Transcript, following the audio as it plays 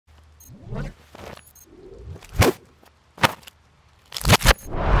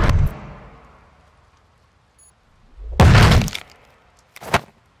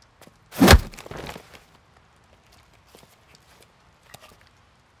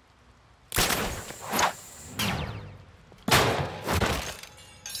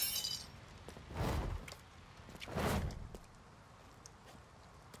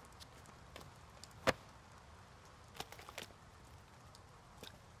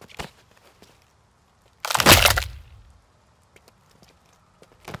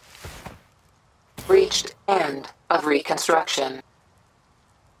Reached end of reconstruction.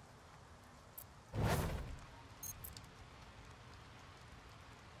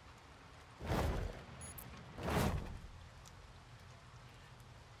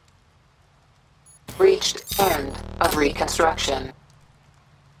 Reached end of reconstruction.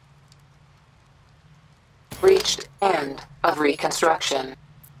 Reached end of reconstruction.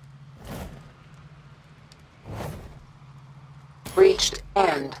 Reached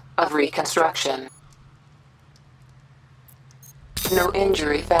end of reconstruction. No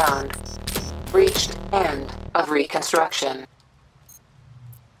injury found. Reached end of reconstruction.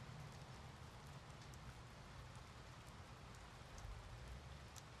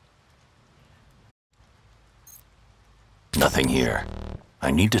 Nothing here.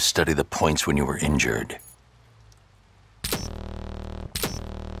 I need to study the points when you were injured.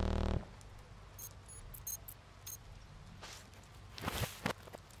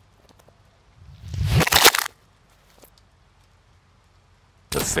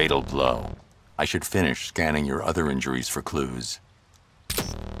 The fatal blow. I should finish scanning your other injuries for clues.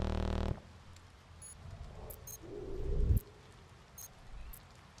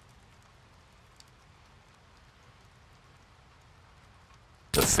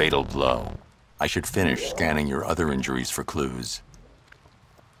 The fatal blow. I should finish scanning your other injuries for clues.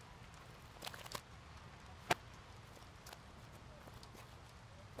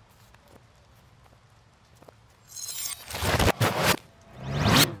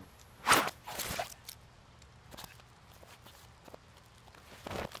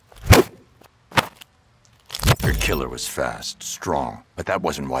 Your killer was fast, strong, but that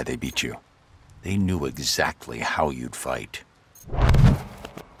wasn't why they beat you. They knew exactly how you'd fight.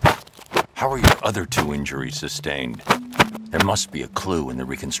 How are your other two injuries sustained? There must be a clue in the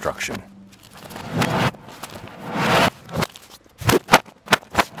reconstruction.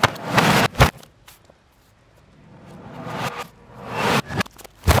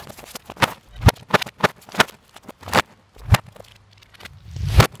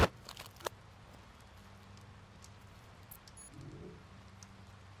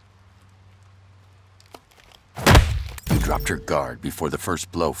 Dropped your guard before the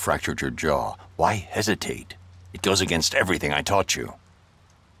first blow fractured your jaw. Why hesitate? It goes against everything I taught you.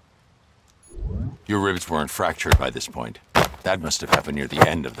 Your ribs weren't fractured by this point. That must have happened near the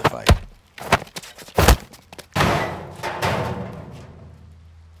end of the fight.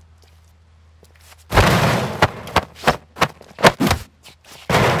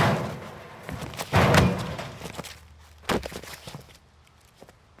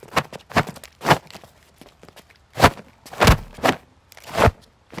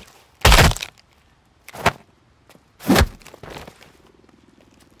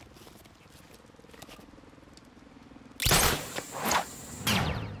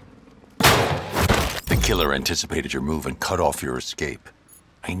 The killer anticipated your move and cut off your escape.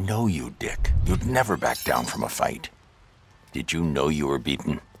 I know you, Dick. You'd never back down from a fight. Did you know you were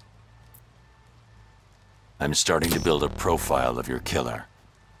beaten? I'm starting to build a profile of your killer.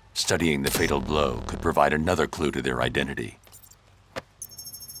 Studying the fatal blow could provide another clue to their identity.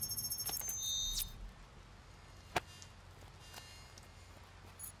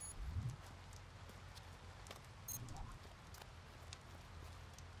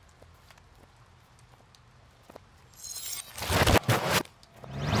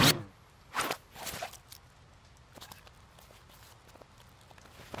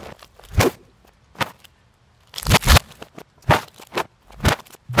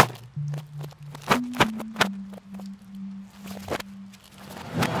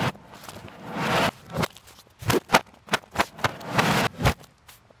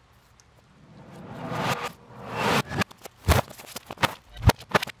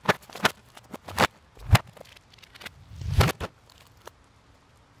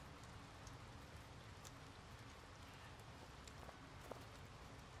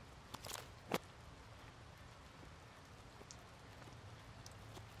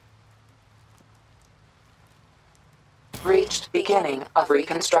 Reached beginning of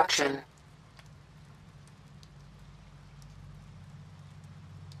reconstruction.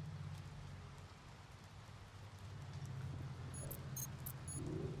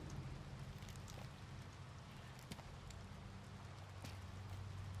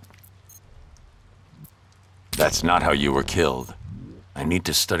 That's not how you were killed. I need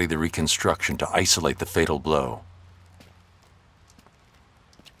to study the reconstruction to isolate the fatal blow.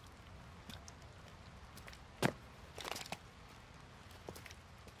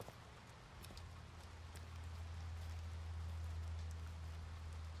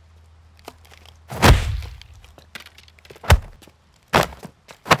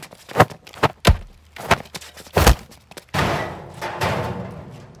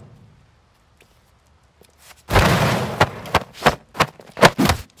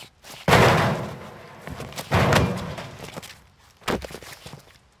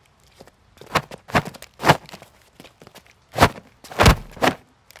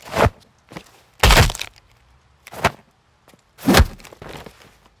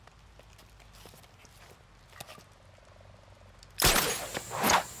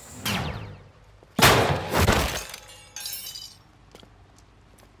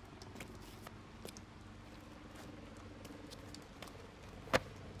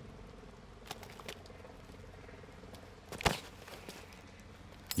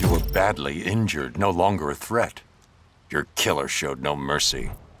 badly injured, no longer a threat. Your killer showed no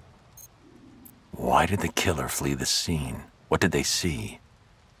mercy. Why did the killer flee the scene? What did they see?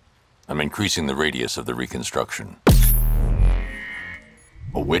 I'm increasing the radius of the reconstruction.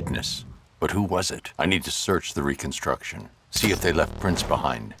 A witness? But who was it? I need to search the reconstruction. See if they left prints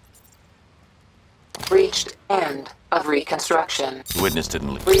behind. Reached end of reconstruction. The witness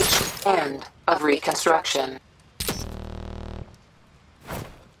didn't leave. Reached end of reconstruction.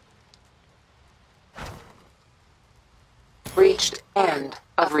 Reached end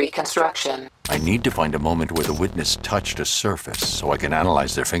of reconstruction. I need to find a moment where the witness touched a surface so I can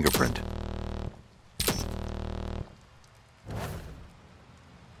analyze their fingerprint.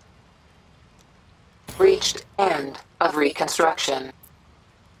 Reached end of reconstruction.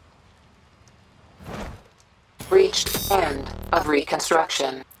 Reached end of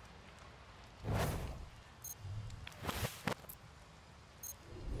reconstruction.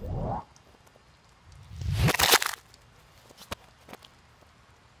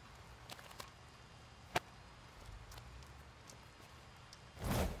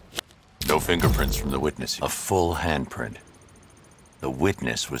 No fingerprints from the witness. A full handprint. The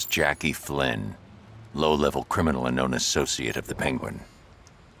witness was Jackie Flynn, low-level criminal and known associate of the Penguin.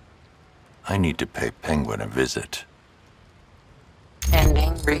 I need to pay Penguin a visit.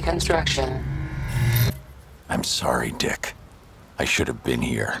 Ending reconstruction. I'm sorry, Dick. I should have been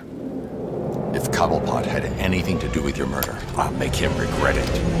here. If Cobblepot had anything to do with your murder, I'll make him regret it.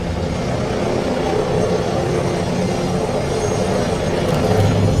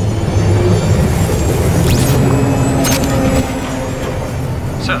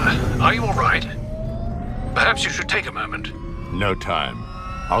 Sir, are you all right? Perhaps you should take a moment. No time.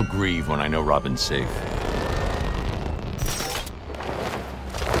 I'll grieve when I know Robin's safe.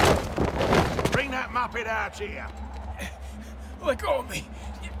 Bring that muppet out here. Let go of me.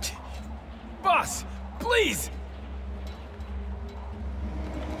 Boss, please.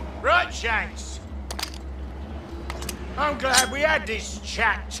 Right, Shanks. I'm glad we had this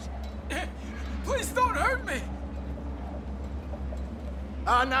chat. Please don't hurt me.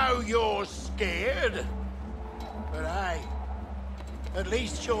 I know you're scared, but hey, at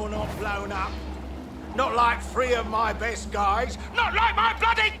least you're not blown up. Not like 3 of my best guys. Not like my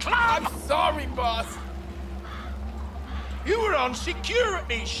bloody club! I'm sorry, boss. You were on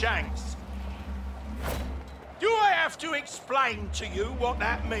security, Shanks. Do I have to explain to you what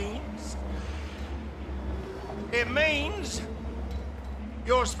that means? It means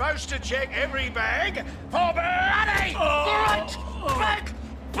you're supposed to check every bag for bloody bright bag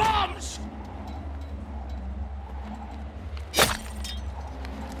bombs!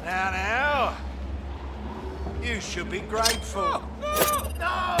 Now, you should be grateful.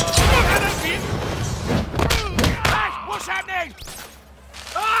 No! Hey, what's happening?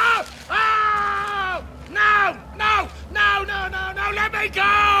 Oh! Oh! No! No! No, no, no, no! Let me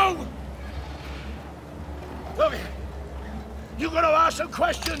go! Look, you gotta ask some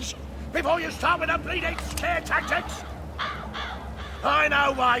questions before you start with the bleeding scare tactics. I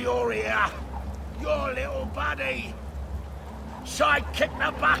know why you're here. Your little buddy side-kicked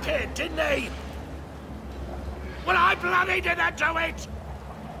the bucket, didn't he? Well, I bloody didn't do it!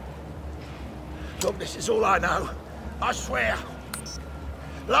 Look, this is all I know. I swear.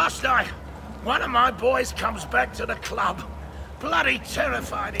 Last night, one of my boys comes back to the club. Bloody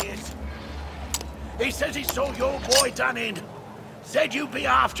terrified he is. He says he saw your boy done in. Said you'd be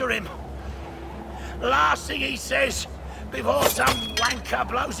after him. Last thing he says, before some wanker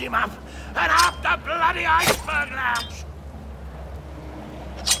blows him up and up the bloody iceberg lounge.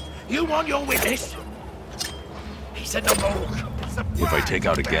 You want your witness? He said no more. If I take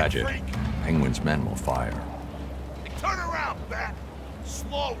out a gadget, Penguin's men will fire. Turn around, Bat.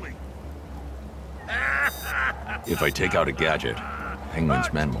 Slowly. If I take out a gadget,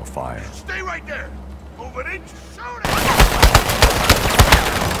 Penguin's men will fire. Stay right there. Move it in. Shoot it.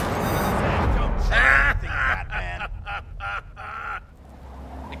 Don't say anything, Batman.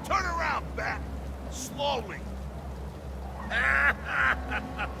 Hey, turn around, Bat. Slowly.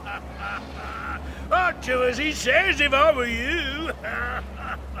 I'd do as he says if I were you.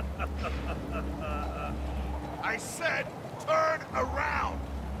 I said turn around.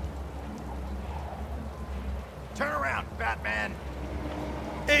 Turn around, Batman.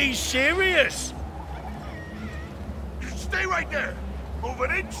 He's serious. Stay right there. Move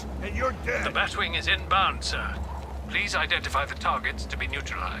an inch and you're dead. The Batwing is inbound, sir. Please identify the targets to be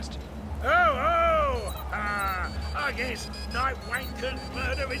neutralized. I guess Night Wanker's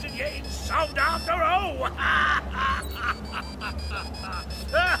murder isn't getting solved after all.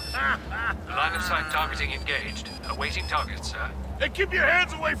 Line of sight targeting engaged. Awaiting targets, sir. And keep your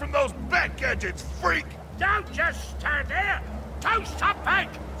hands away from those back gadgets, freak! Don't just stand there! Toast something!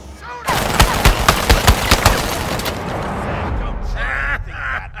 Shoot it! Don't try anything,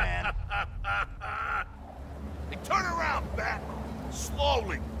 Batman. Hey, turn around, Bat.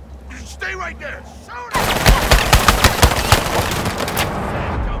 Slowly. You stay right there. Shoot it!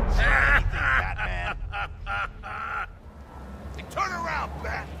 Don't try anything, Batman. Hey, turn around,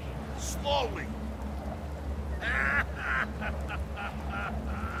 Bat. Slowly.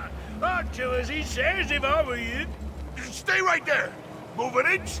 I'd do as he says if I were you. Stay right there. Move an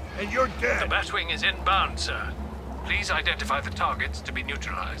inch and you're dead. The Batwing is inbound, sir. Please identify the targets to be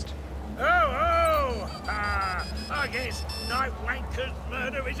neutralized. I guess Night Wanker's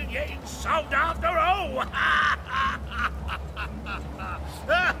murder isn't getting solved after all.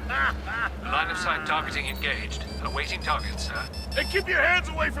 Line of sight targeting engaged. Awaiting targets, sir. And keep your hands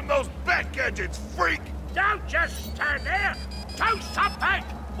away from those back gadgets, freak! Don't just stand there! Toast something!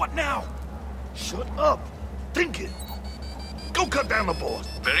 What now? Shut up! Thinking! Go cut down the boss!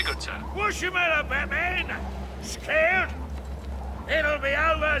 Very good, sir. What's your matter, Batman? Scared? It'll be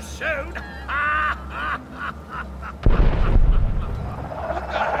over soon!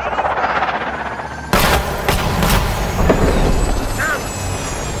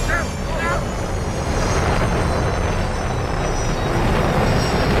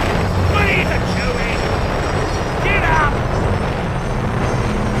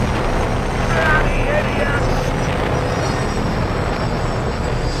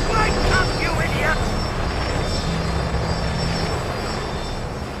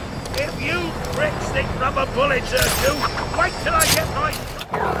 Rubber bullets are due. Wait till I get my...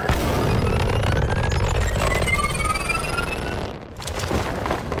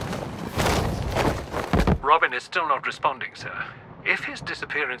 Robin is still not responding, sir. If his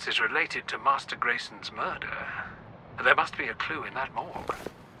disappearance is related to Master Grayson's murder, there must be a clue in that morgue.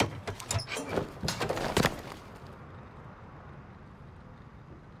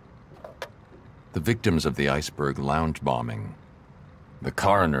 The victims of the iceberg lounge bombing. The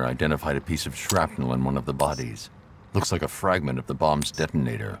coroner identified a piece of shrapnel in one of the bodies. Looks like a fragment of the bomb's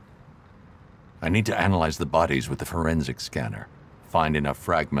detonator. I need to analyze the bodies with the forensic scanner. Find enough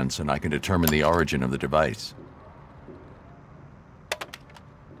fragments and I can determine the origin of the device.